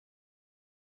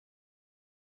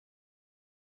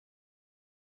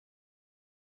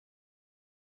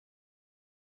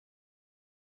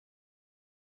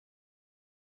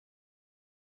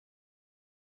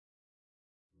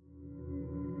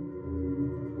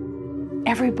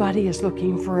Everybody is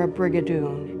looking for a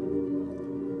brigadoon.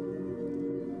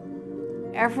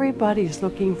 Everybody's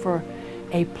looking for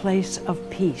a place of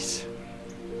peace.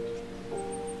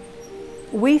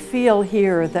 We feel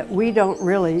here that we don't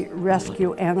really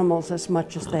rescue animals as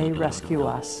much as they rescue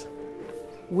us.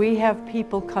 We have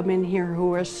people come in here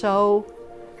who are so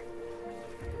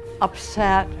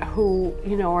upset, who,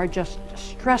 are just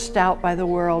stressed out by the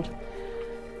world,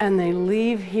 and they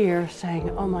leave here saying,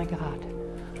 oh my God,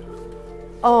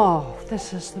 oh,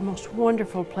 this is the most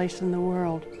wonderful place in the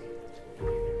world.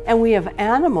 And we have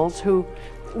animals who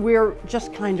we're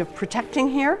just kind of protecting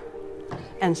here,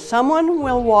 and someone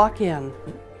will walk in,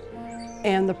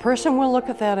 and the person will look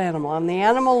at that animal, and the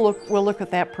animal will look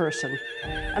at that person,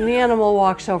 and the animal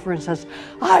walks over and says,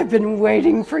 I've been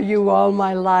waiting for you all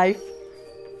my life.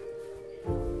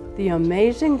 The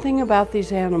amazing thing about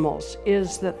these animals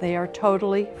is that they are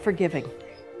totally forgiving.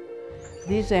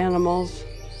 These animals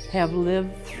have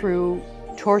lived through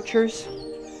tortures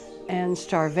and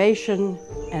starvation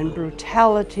and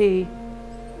brutality.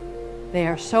 They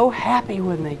are so happy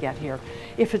when they get here.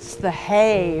 If it's the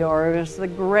hay, or if it's the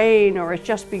grain, or it's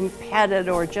just being petted,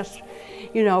 or just,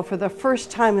 for the first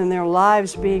time in their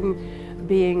lives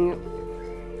being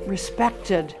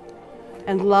respected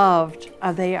and loved,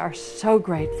 they are so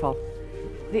grateful.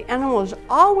 The animal is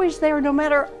always there, no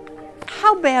matter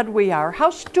how bad we are,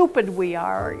 how stupid we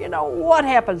are, what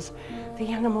happens. The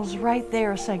animal's right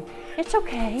there saying, it's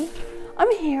okay,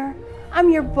 I'm here, I'm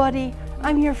your buddy,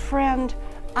 I'm your friend,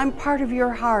 I'm part of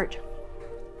your heart.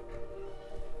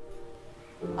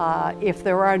 If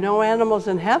there are no animals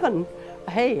in heaven,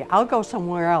 hey, I'll go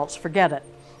somewhere else, forget it.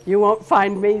 You won't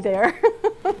find me there.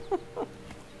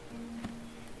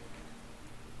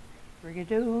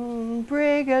 Brigadoon,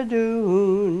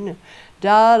 brigadoon,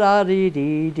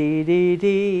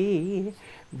 da-da-dee-dee-dee-dee-dee.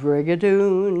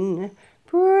 Brigadoon,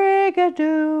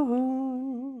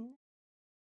 brigadoon.